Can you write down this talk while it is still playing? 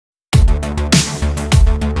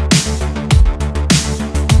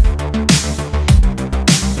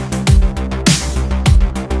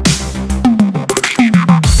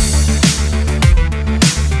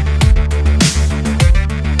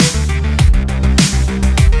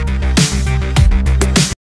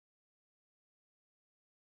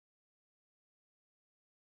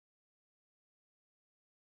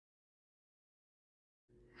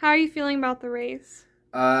How are you feeling about the race?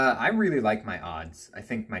 I really like my odds. I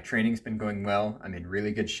think my training's been going well. I'm in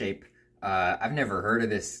really good shape. I've never heard of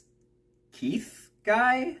this Keith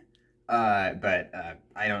guy, but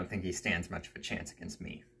I don't think he stands much of a chance against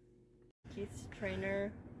me. Keith's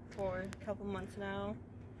trainer for a couple months now.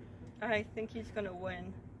 I think he's gonna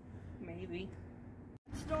win. Maybe.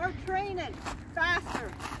 Start training!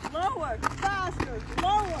 Faster! Lower! Faster!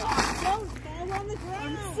 Lower! Don't fall on the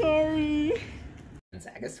ground! I'm sorry!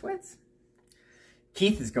 Gonzaga sweats?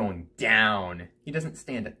 Keith is going down. He doesn't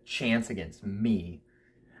stand a chance against me.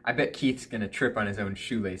 I bet Keith's gonna trip on his own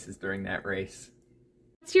shoelaces during that race.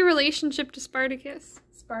 What's your relationship to Spartacus?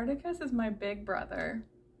 Spartacus is my big brother.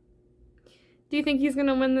 Do you think he's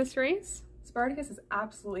gonna win this race? Spartacus is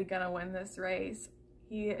absolutely gonna win this race.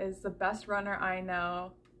 He is the best runner I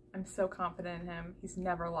know. I'm so confident in him. He's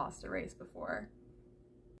never lost a race before.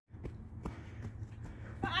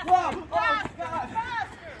 Whoa! Faster!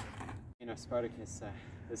 You know, Spartacus,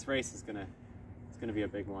 this race is gonna be a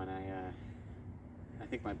big one. I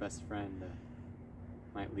think my best friend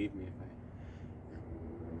might leave me if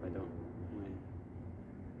I don't win.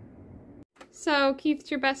 So,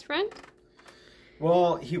 Keith's your best friend?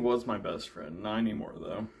 Well, he was my best friend. Not anymore,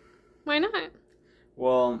 though. Why not?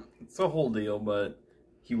 Well, it's a whole deal, but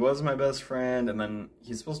he was my best friend, and then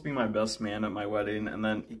he's supposed to be my best man at my wedding, and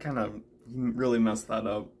then he really messed that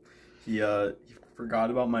up. He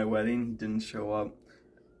forgot about my wedding. He didn't show up.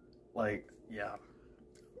 Like, yeah.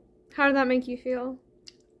 How did that make you feel?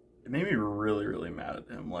 It made me really, really mad at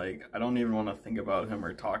him. Like, I don't even want to think about him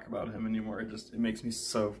or talk about him anymore. It makes me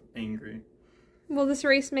so angry. Will this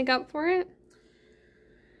race make up for it?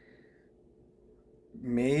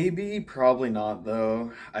 Maybe, probably not,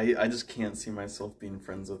 though. I just can't see myself being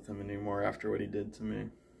friends with him anymore after what he did to me.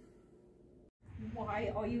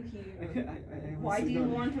 Why are you here? Why do you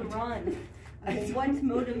want to run? What's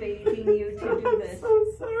motivating you to do this? I'm so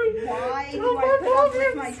sorry. Why do I put up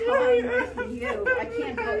with my time with you? I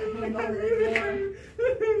can't handle it anymore.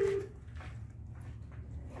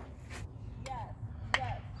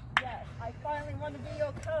 Yes. I finally want to be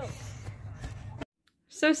your coach.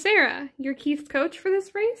 So, Sarah, you're Keith's coach for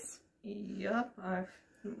this race? Yep,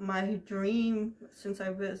 my dream since I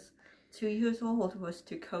was 2 years old was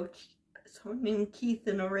to coach someone named Keith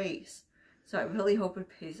in a race. So I really hope it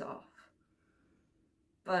pays off.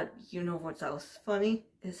 But you know what's else funny?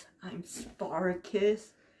 Is I'm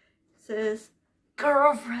Spartacus'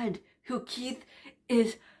 girlfriend who Keith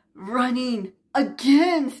is running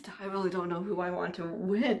against. I really don't know who I want to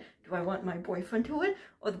win. Do I want my boyfriend to win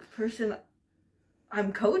or the person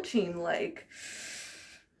I'm coaching? Like,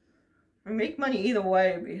 I make money either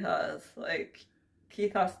way because, like,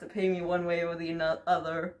 Keith has to pay me one way or the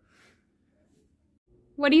other.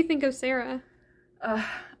 What do you think of Sarah?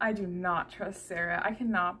 I do not trust Sarah. I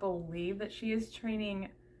cannot believe that she is training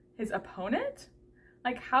his opponent.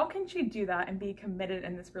 Like, how can she do that and be committed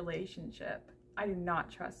in this relationship? I do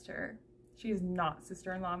not trust her. She is not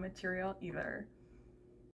sister-in-law material either.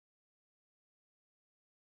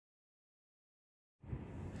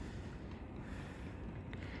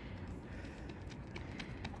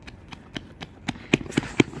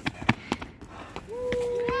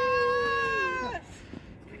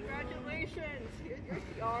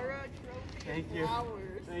 Thank you.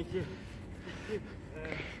 Flowers. Thank you.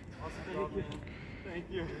 Awesome job, man. Thank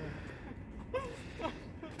you.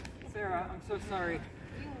 Sarah, I'm so sorry.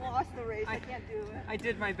 You lost the race. I can't do it. I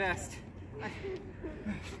did my best. You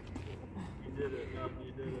did it, man.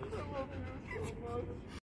 You did it. I love you so much.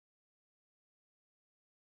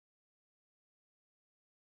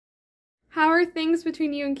 How are things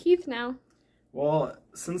between you and Keith now? Well,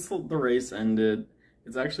 since the race ended,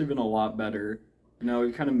 it's actually been a lot better. You know,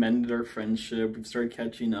 we kind of mended our friendship. We've started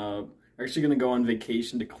catching up. We're actually going to go on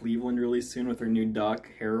vacation to Cleveland really soon with our new duck,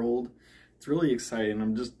 Harold. It's really exciting.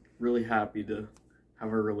 I'm just really happy to have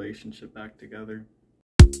our relationship back together.